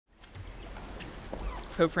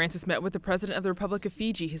Pope Francis met with the President of the Republic of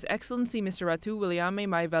Fiji, His Excellency Mr. Ratu Williame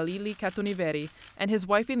Maivalili Katonivere, and his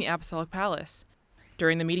wife in the Apostolic Palace.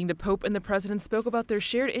 During the meeting, the Pope and the President spoke about their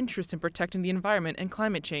shared interest in protecting the environment and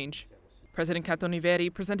climate change. President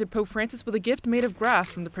Katonivere presented Pope Francis with a gift made of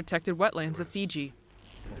grass from the protected wetlands of Fiji.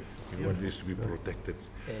 We want this to be protected.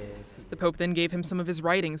 The Pope then gave him some of his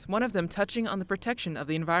writings, one of them touching on the protection of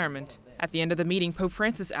the environment. At the end of the meeting, Pope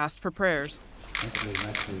Francis asked for prayers.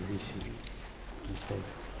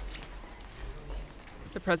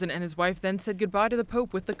 The President and his wife then said goodbye to the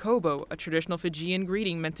Pope with the cobo, a traditional Fijian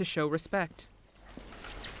greeting meant to show respect.